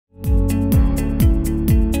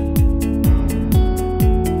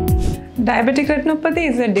Diabetic retinopathy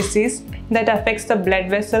is a disease that affects the blood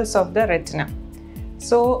vessels of the retina.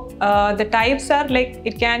 So the types are like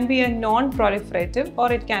it can be a non-proliferative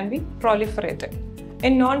or it can be proliferative.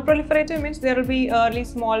 In non-proliferative means there will be early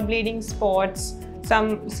small bleeding spots,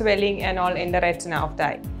 some swelling and all in the retina of the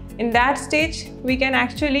eye. In that stage, we can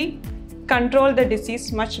actually control the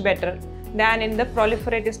disease much better than in the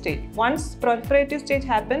proliferative stage. Once proliferative stage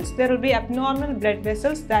happens, there will be abnormal blood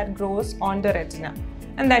vessels that grows on the retina,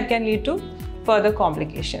 and that can lead to further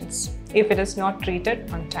complications if it is not treated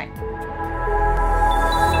on time.